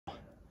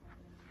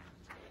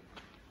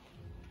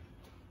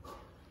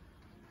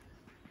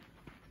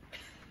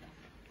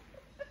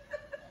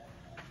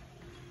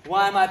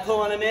Why am I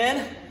pulling them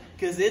in?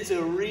 Because it's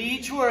a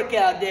reach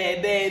workout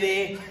day,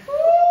 baby.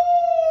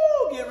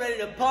 Woo! Get ready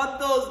to pump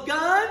those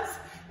guns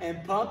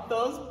and pump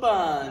those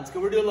buns.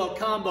 We're doing a little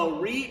combo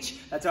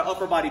reach. That's our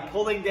upper body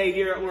pulling day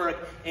here at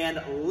work.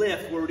 And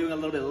lift, where we're doing a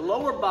little bit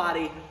lower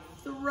body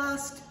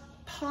thrust,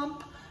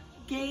 pump,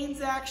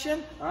 gains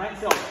action. All right,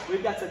 so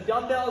we've got some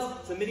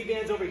dumbbells, some mini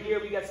bands over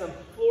here. We got some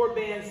floor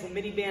bands, some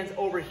mini bands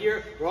over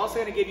here. We're also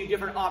going to give you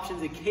different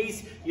options in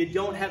case you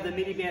don't have the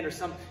mini band or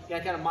some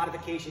kind of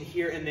modification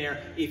here and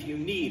there if you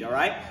need. All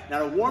right.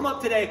 Now to warm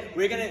up today,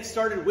 we're going to get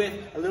started with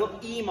a little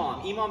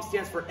EMOM. EMOM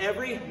stands for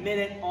every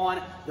minute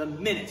on the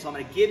minute. So I'm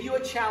going to give you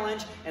a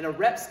challenge and a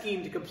rep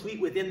scheme to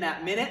complete within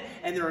that minute,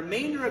 and the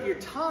remainder of your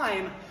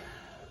time,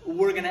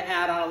 we're going to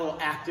add on a little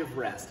active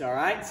rest, all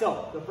right?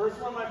 So the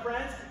first one, my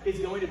friends, is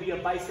going to be a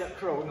bicep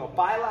curl. We're going to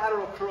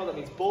bilateral curl. That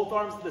means both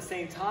arms at the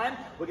same time.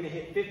 We're going to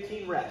hit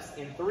 15 reps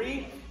in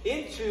 3,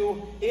 in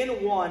 2,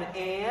 in 1,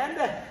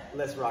 and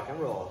let's rock and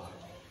roll.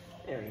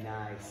 Very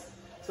nice.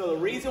 So the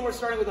reason we're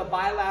starting with a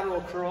bilateral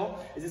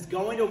curl is it's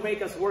going to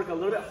make us work a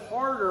little bit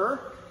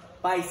harder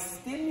by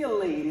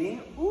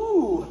stimulating,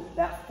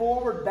 that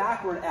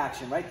forward-backward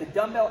action, right? The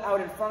dumbbell out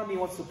in front of me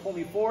wants to pull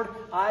me forward.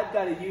 I've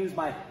got to use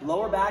my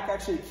lower back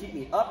actually to keep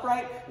me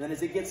upright. And then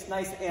as it gets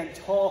nice and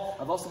tall,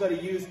 I've also got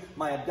to use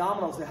my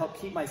abdominals to help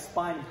keep my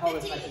spine and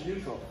pelvis nice and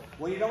neutral.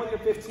 When you're done with your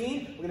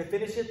 15, we're going to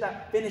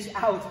finish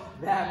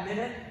out that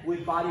minute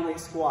with bodyweight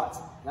squats.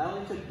 Not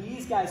only took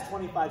these guys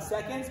 25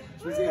 seconds,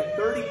 which means we got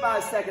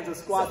 35 seconds of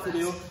squats to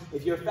do.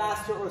 If you're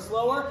faster or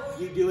slower,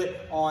 you do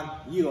it on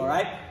you, all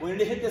right? We're going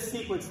to hit this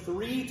sequence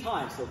 3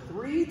 times. So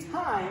 3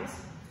 times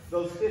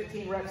those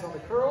 15 reps on the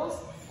curls,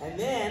 and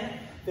then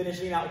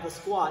finishing out with the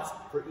squats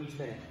for each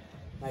minute.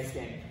 Nice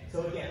game.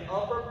 So again,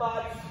 upper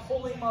body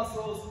pulling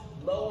muscles,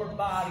 lower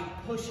body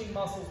pushing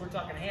muscles. We're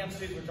talking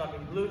hamstrings, we're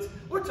talking glutes,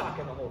 we're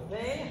talking the whole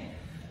thing.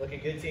 Looking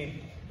good,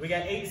 team. We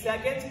got 8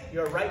 seconds.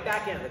 You're right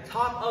back in at the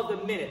top of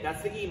the minute.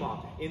 That's the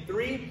EMOM. In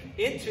 3,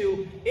 in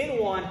 2, in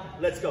 1.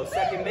 Let's go.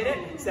 Second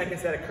minute, second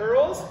set of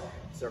curls.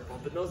 Start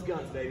pumping those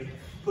guns, baby.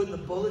 Putting the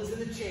bullets in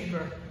the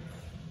chamber.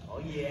 Oh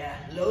yeah.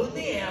 Load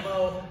the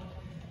ammo.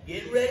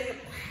 Get ready.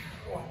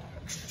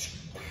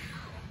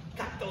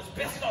 Got those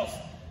pistols.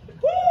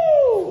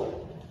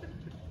 Woo!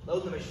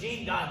 Load the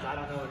machine guns. I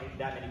don't know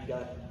that many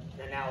gun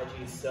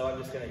analogies, so I'm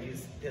just going to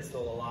use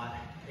pistol a lot.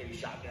 Maybe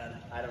shotgun.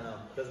 I don't know.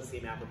 Doesn't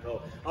seem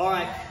apropos. All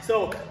right.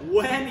 So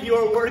when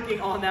you're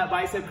working on that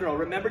bicep curl,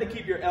 remember to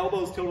keep your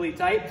elbows totally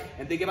tight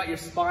and think about your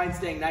spine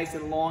staying nice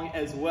and long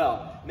as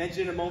well.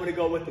 Mentioned a moment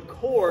ago with the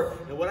core.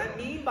 And what I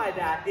mean by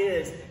that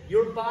is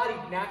your body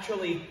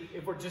naturally,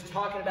 if we're just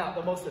talking about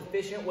the most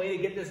efficient way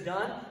to get this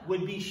done,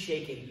 would be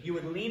shaking. You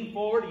would lean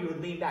forward, you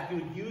would lean back, you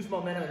would use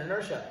momentum and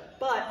inertia.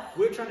 But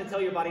we're trying to tell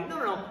your body,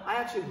 no, I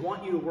actually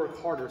want you to work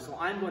harder. So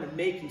I'm going to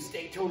make you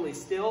stay totally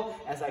still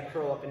as I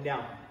curl up and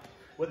down.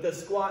 With the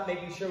squat,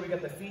 making sure we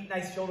got the feet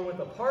nice shoulder width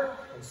apart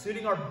and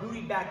suiting our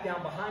booty back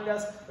down behind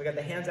us. We got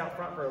the hands out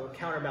front for a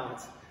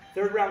counterbalance.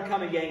 Third round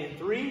coming, gang, in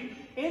 3,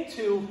 in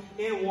 2,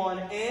 in 1,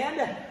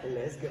 and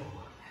let's go.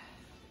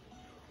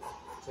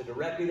 So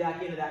directly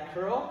back into that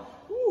curl.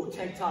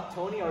 Tank top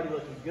Tony already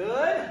looking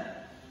good.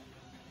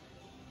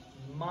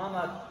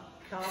 Mama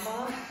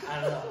Kama,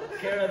 I don't know,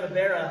 Cara the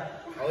Vera.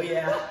 Oh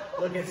yeah,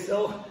 looking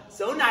so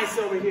nice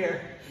over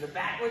here. The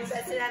backwards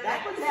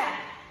hat.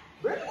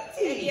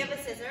 Do you have a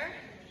scissor?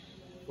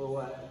 For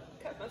what?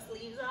 Cut my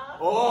sleeves off.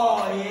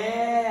 Oh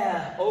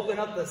yeah! Open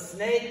up the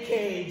snake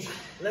cage.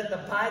 Let the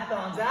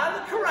pythons out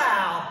of the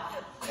corral.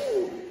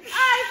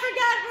 I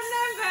forgot,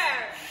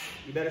 remember.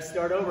 You better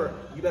start over.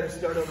 You better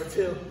start over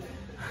too.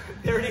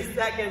 30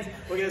 seconds.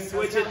 We're going to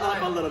switch it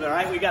up a little bit, all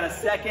right? We got a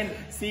second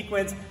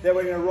sequence that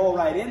we're going to roll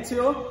right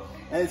into.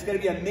 And it's going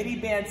to be a mini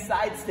band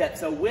side step.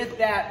 So with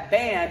that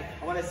band,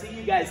 I want to see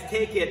you guys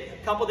take it.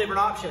 A couple different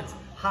options.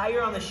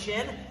 Higher on the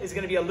shin is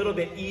going to be a little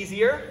bit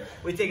easier.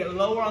 We take it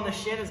lower on the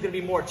shin, it's going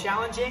to be more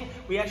challenging.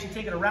 We actually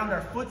take it around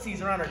our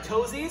footsies, around our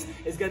toesies,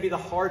 is going to be the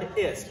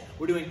hardest.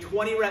 We're doing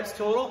 20 reps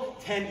total,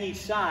 10 each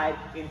side,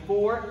 in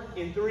 4,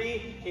 in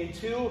 3, in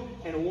 2,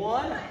 and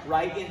 1,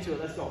 right into it.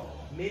 Let's go.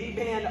 Mini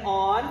band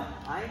on.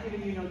 I ain't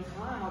giving you no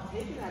time. I'll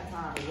take that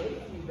time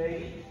away from you,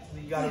 baby. So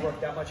you got to work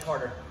that much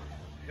harder.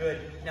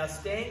 Good. Now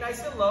staying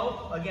nice and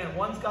low. Again,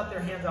 one's got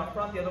their hands out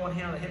front, the other one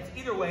hand on the hips.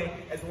 Either way,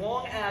 as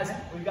long as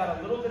we've got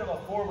a little bit of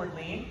a forward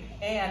lean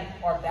and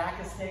our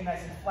back is staying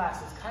nice and flat.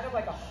 So it's kind of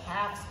like a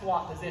half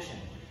squat position.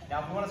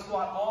 Now if we want to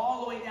squat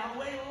all the way down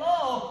way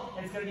low,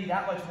 it's going to be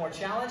that much more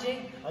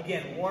challenging.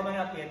 Again, warming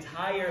up the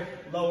entire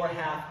lower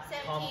half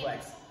 17.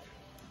 Complex.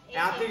 18.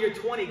 After your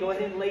 20, go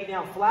ahead and lay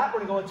down flat.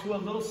 We're going to go into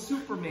a little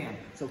Superman.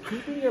 So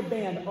keeping your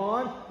band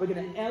on, we're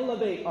going to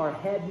elevate our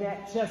head,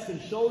 neck, chest,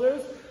 and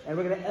shoulders. And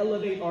we're going to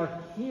elevate our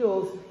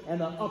heels and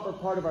the upper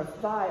part of our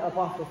thigh up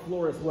off the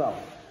floor as well.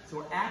 So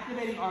we're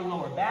activating our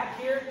lower back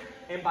here.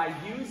 And by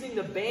using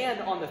the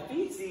band on the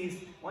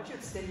feetsies, I want you to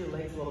extend your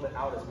legs a little bit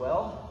out as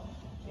well.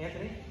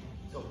 Anthony,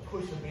 so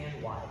push the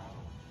band wide.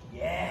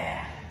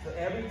 Yeah. So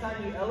every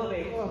time you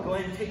elevate, go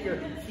ahead and take your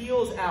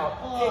heels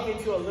out. Take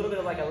it to a little bit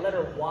of like a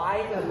letter Y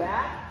in the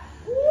back.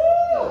 Woo!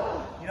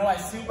 You know why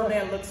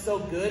Superman looks so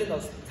good in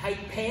those tight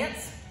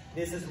pants?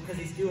 This is because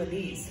he's doing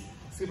these.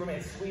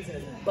 Superman's squeezing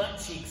his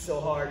butt cheeks so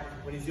hard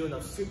when he's doing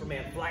those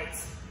Superman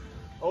flights.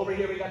 Over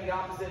here, we got the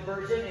opposite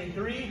version in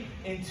 3,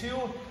 in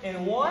 2,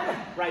 in 1.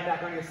 Right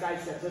back on your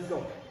side steps. Let's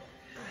go.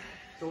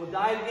 So we'll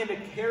dive into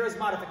Kara's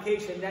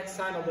modification next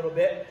time a little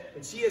bit.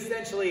 And she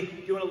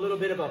essentially doing a little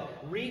bit of a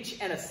reach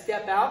and a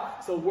step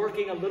out. So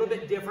working a little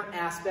bit different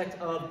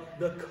aspect of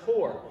the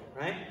core,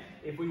 right?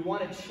 If we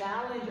want to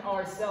challenge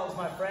ourselves,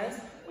 my friends,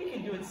 we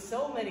can do it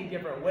so many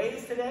different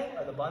ways today.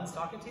 Are the buns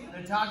talking to you?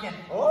 They're talking.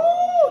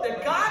 Oh, they're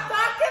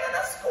talking and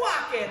a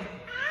squawking.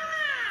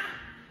 Ah,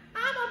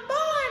 I'm a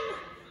bun.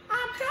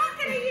 I'm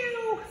talking to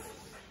you.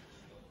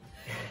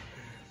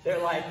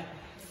 They're like,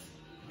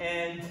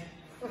 and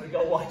I'm gonna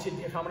go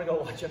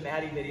watch a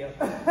Maddie video.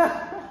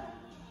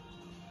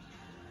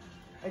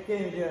 I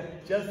can't even do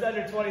it. Just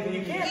under 20.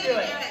 You can't do it. Do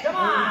it. Come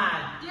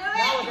on. Do Not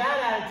it. with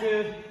that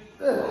attitude.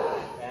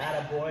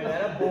 Attaboy,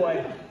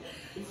 attaboy.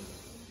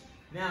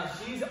 Now,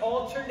 she's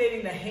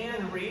alternating the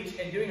hand reach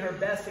and doing her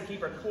best to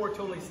keep her core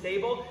totally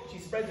stable. She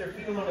spreads her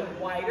feet a little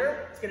bit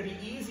wider. It's going to be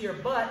easier,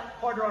 but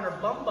harder on her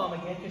bum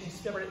again because she's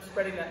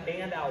spreading that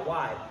band out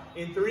wide.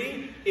 In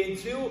 3, in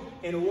 2,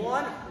 in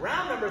 1.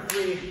 Round number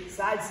 3.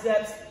 Side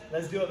steps.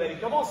 Let's do it, baby.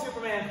 Come on,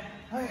 Superman.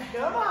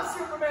 Come on,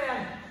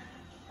 Superman.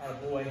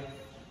 Attaboy.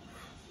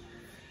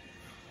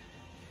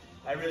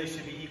 I really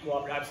should be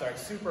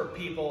super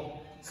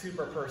people,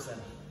 super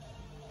person.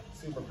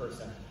 Super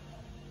person.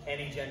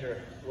 Any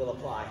gender will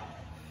apply,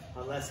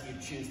 unless you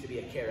choose to be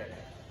a carrot.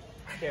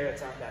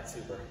 Carrots aren't that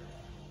super.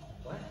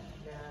 What?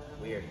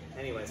 Weird.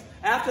 Anyways,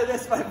 after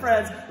this, my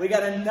friends, we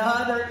got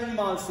another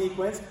EMOM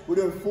sequence. We're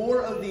doing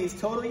 4 of these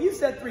total. You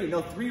said 3.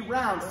 No, 3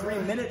 rounds, 3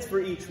 minutes for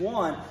each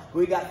one.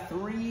 We got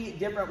 3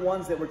 different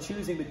ones that we're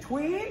choosing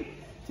between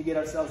to get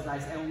ourselves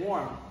nice and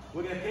warm.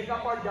 We're going to pick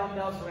up our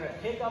dumbbells. We're going to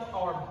pick up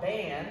our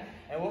band.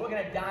 And what we're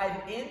going to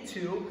dive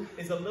into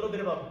is a little bit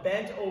of a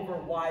bent over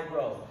wide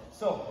row.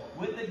 So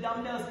with the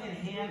dumbbells in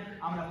hand,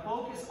 I'm going to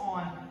focus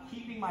on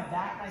keeping my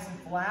back nice and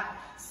flat,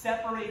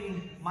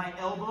 separating my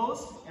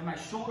elbows and my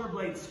shoulder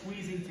blades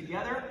squeezing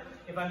together.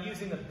 If I'm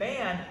using the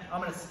band, I'm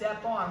going to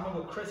step on, I'm going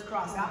to go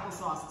crisscross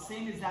applesauce.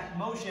 Same exact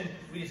motion,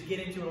 we just get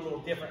into it a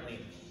little differently.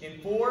 In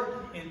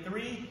 4, in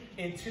 3,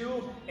 in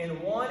 2, in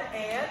 1,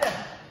 and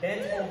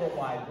bent over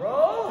wide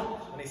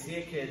row. Let me see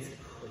it, kids.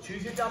 So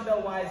choose your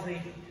dumbbell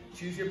wisely.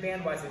 Choose your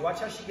band wisely. Watch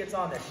how she gets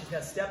on there. She's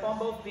going to step on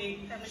both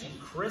feet. She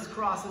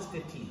crisscrosses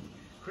 15.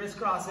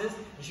 Crisscrosses.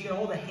 And she's going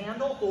to hold the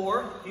handle,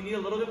 or if you need a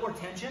little bit more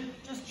tension,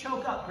 just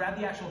choke up. Grab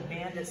the actual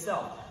band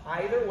itself.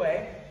 Either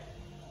way.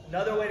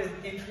 Another way to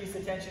increase the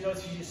tension,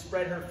 notice she just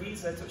spread her feet,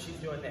 so that's what she's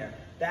doing there.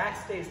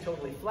 Back stays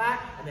totally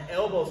flat, and the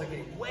elbows are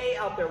getting way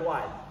out there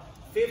wide.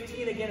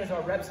 15 again is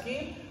our rep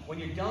scheme. When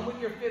you're done with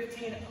your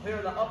 15,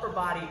 clear the upper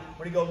body.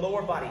 We're going to go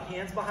lower body.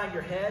 Hands behind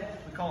your head.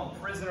 We call them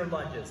prisoner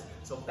lunges.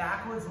 So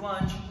backwards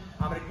lunge.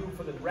 I'm going to do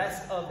for the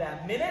rest of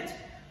that minute,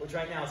 which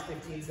right now is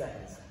 15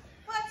 seconds.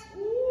 What?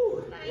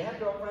 Ooh. Yeah,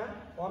 girlfriend.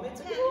 Well, I mean, it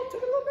took a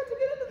little bit to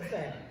get into the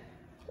thing.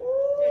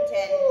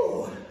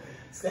 Ooh. 10.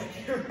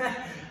 Second round.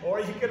 Or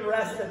you can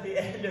rest at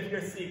the end of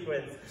your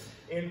sequence.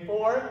 In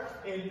 4,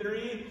 in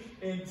 3,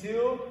 in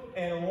 2,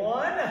 and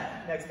 1.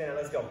 Next minute,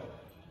 let's go.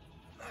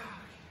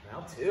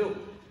 Round 2.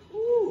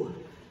 Ooh.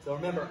 So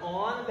remember,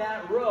 on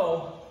that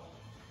row,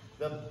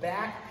 the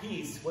back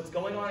piece, what's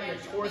going on in your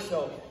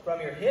torso,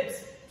 from your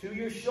hips to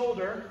your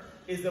shoulder,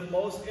 is the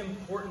most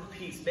important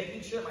piece.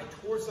 Making sure that my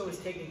torso is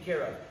taken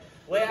care of.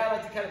 The way I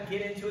like to kind of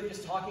get into it,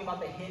 just talking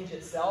about the hinge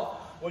itself,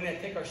 we're going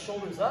to take our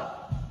shoulders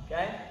up,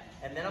 okay?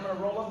 And then I'm going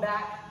to roll them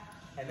back,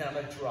 and then I'm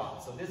going to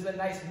drop. So this is a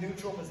nice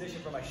neutral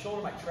position for my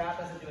shoulder. My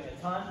trap isn't doing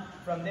a ton.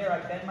 From there, I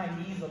bend my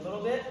knees a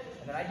little bit,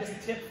 and then I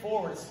just tip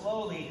forward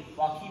slowly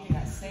while keeping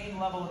that same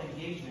level of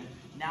engagement.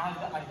 Now I've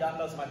got my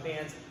dumbbells and my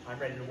bands. I'm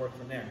ready to work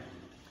from there.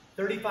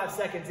 35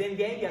 seconds in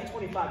game. You have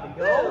 25 to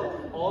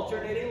go.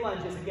 Alternating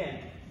lunges again.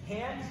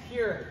 Hands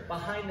here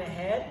behind the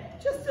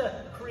head, just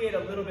to create a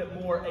little bit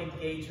more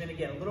engagement.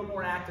 Again, a little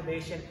more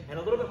activation and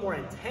a little bit more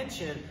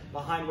intention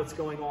behind what's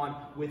going on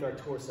with our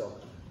torso.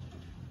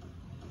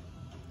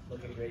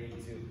 Looking great,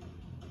 you two.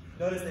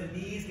 Notice the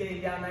knees getting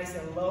down nice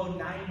and low,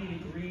 90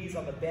 degrees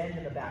on the bend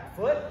in the back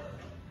foot.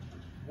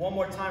 One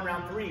more time,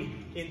 round 3.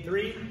 In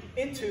 3,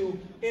 in 2,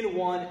 in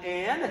 1,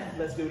 and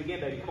let's do it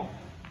again, baby. Come on.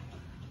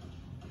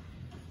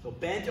 So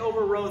bent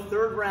over row,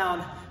 3rd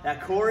round.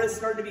 That core is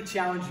starting to be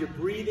challenged. Your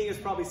breathing is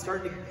probably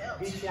starting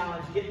to be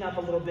challenged. Getting up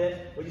a little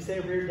bit. Would you say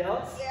rear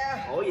delts?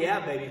 Yeah. Oh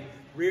yeah, baby.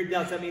 Rear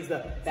delts, that means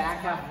the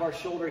back half of our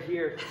shoulder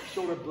here,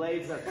 shoulder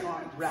blades are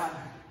round.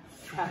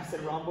 Traps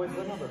and rhomboids.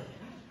 What number?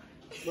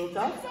 Little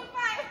tough?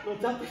 5.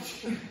 Little tough?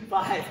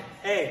 5.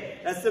 Hey,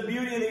 that's the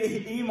beauty of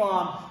the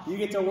EMOM. You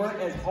get to work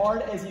as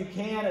hard as you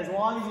can, as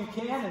long as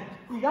you can, and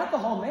you got the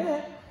whole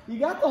minute. You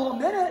got the whole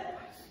minute.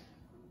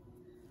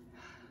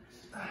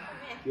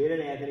 Get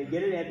it, Anthony.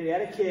 Get it, Anthony.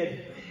 Add a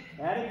kid.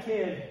 Add a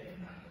kid.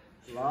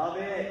 Love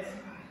it.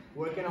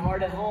 Working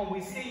hard at home.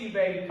 We see you,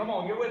 baby. Come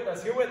on, you're with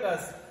us. You're with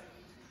us.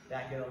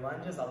 Back in the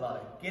lunges. I love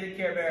it. Get it,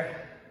 Care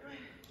Bear.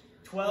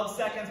 12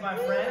 seconds, my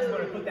friends. We're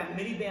gonna put that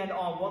mini band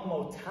on one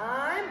more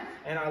time.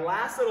 And our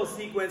last little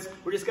sequence,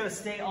 we're just gonna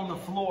stay on the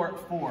floor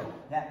for.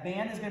 That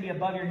band is gonna be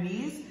above your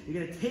knees.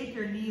 You're gonna take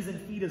your knees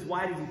and feet as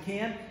wide as you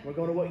can. We're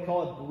going to what we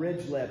call a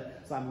bridge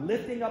lift. So I'm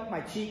lifting up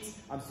my cheeks.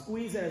 I'm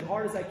squeezing as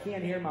hard as I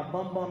can here, my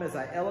bum as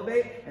I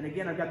elevate. And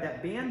again, I've got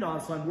that band on,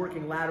 so I'm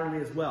working laterally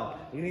as well.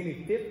 You're gonna give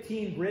me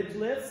 15 bridge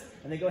lifts,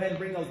 and then go ahead and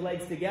bring those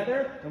legs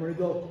together. And we're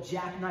gonna go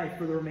jackknife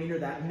for the remainder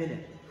of that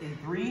minute. In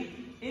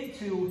 3, in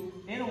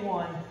 2, in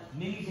 1,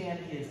 mini band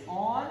is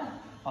on,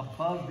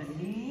 above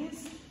the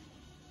knees.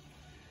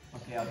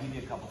 Okay, I'll give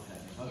you a couple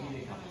seconds.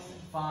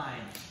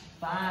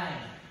 Fine.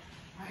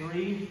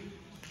 3,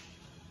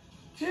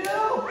 2,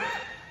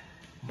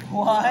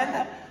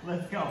 1.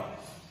 Let's go.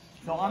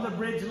 So on the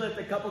bridge lift,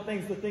 a couple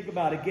things to think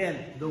about.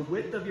 Again, the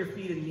width of your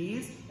feet and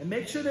knees, and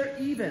make sure they're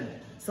even.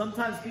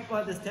 Sometimes people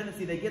have this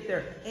tendency, they get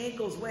their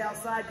ankles way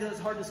outside because it's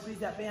hard to squeeze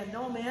that band.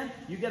 No, man,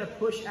 you got to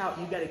push out.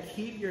 You got to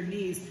keep your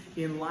knees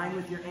in line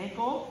with your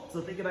ankle.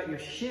 So think about your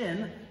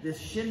shin, this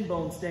shin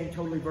bone staying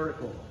totally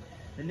vertical.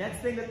 The next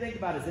thing to think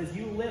about is as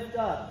you lift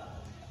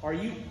up, are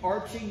you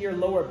arching your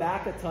lower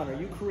back a ton? Are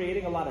you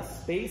creating a lot of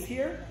space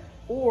here?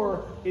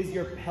 Or is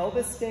your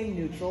pelvis staying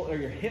neutral or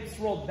your hips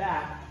rolled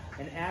back,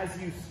 and as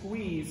you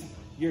squeeze,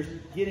 you're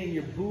getting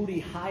your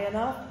booty high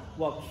enough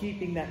while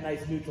keeping that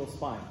nice neutral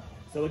spine?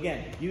 So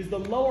again, use the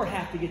lower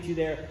half to get you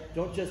there.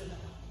 Don't just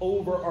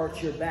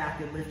overarch your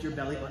back and lift your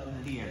belly button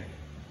in the air.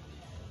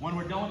 When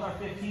we're done with our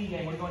 15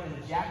 game, we're going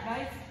into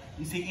jackknife.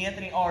 You see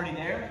Anthony already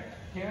there.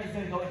 Karen's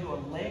gonna go into a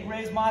leg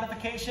raise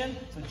modification,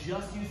 so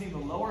just using the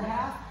lower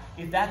half.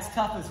 If that's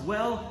tough as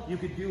well, you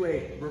could do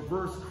a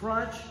reverse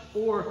crunch,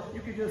 or you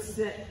could just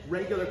sit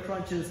regular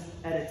crunches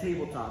at a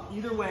tabletop.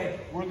 Either way,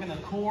 working the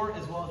core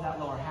as well as that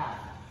lower half.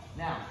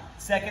 Now,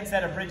 second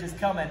set of bridges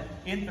coming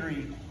in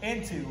 3,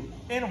 in 2,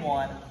 in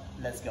 1.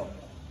 Let's go.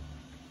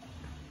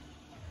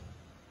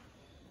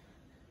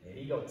 There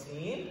you go,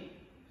 team.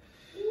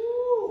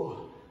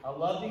 Woo. I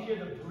love to hear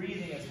the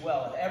breathing as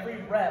well. At every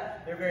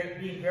rep, they're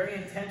being very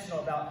intentional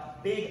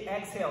about big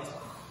exhales,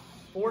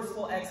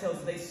 forceful exhales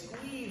as they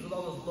squeeze with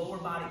all those lower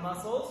body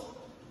muscles.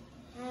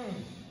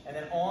 And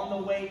then on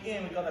the way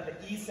in, we call that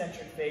the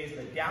eccentric phase,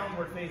 the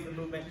downward phase of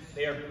the movement.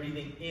 They are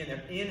breathing in.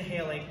 They're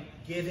inhaling,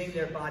 giving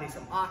their body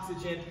some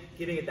oxygen,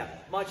 giving it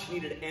that much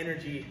needed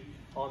energy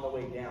on the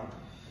way down.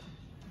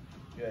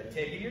 Good.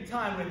 Taking your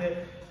time with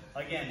it.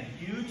 Again,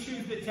 you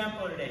choose the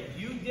tempo today.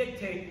 You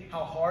dictate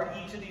how hard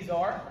each of these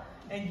are,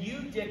 and you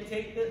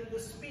dictate the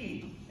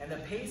speed. And the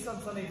pace on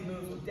some of these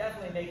moves will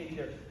definitely make it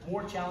either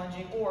more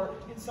challenging or,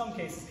 in some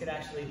cases, could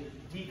actually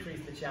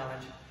decrease the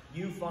challenge.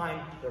 You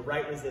find the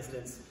right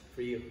resistance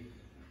for you.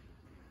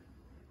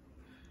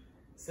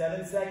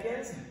 7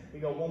 seconds. We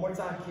go one more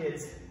time,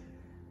 kids.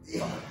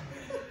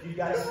 You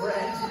got it,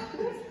 friends.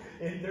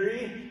 In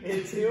 3,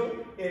 in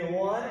 2, in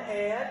 1,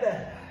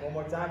 and one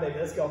more time, baby.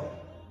 Let's go.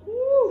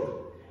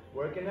 Woo!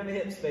 Working them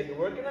hips, baby.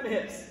 Working them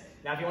hips.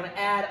 Now, if you want to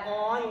add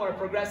on, you want to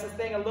progress this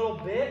thing a little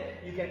bit,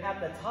 you can,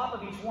 at the top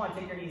of each one,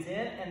 take your knees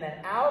in and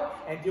then out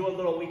and do a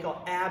little we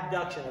call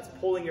abduction. That's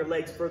pulling your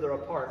legs further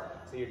apart.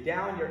 So you're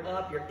down, you're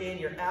up, you're in,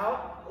 you're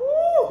out.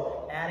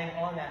 Woo! Adding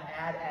on that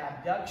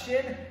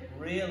abduction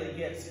really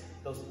gets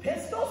those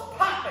pistols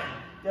popping,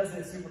 doesn't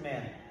it,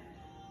 Superman?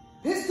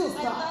 Pistols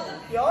popping.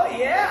 Oh,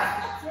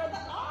 yeah. For the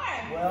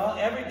arm. Well,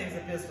 everything's a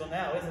pistol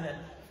now, isn't it?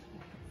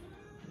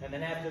 And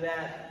then after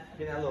that,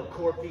 get that little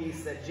core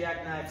piece, that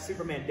jackknife.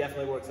 Superman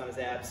definitely works on his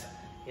abs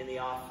in the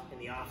off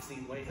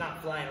season. When he's not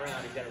flying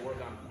around, he's got to work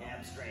on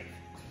ab strength.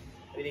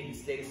 Everything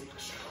stays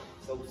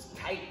so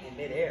tight in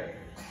midair.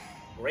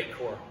 Great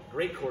core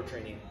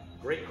training,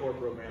 great core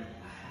program.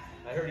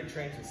 I heard he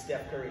trains with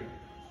Steph Curry.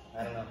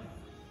 I don't know.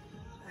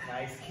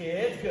 Nice,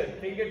 kids. Good.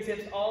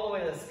 Fingertips all the way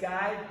to the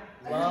sky.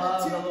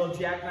 Love the little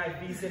jackknife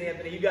beast in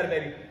Anthony. You got it,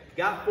 baby.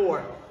 Got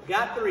 4.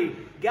 Got 3.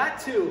 Got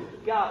 2.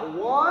 Got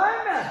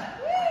 1.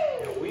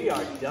 And we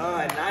are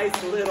done.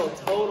 Nice little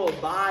total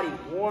body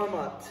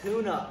warm-up,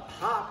 tune-up,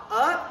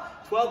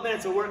 pop-up. 12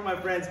 minutes of work, my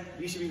friends.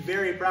 You should be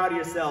very proud of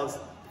yourselves.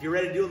 If you're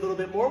ready to do a little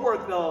bit more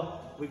work, though,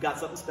 we've got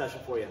something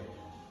special for you.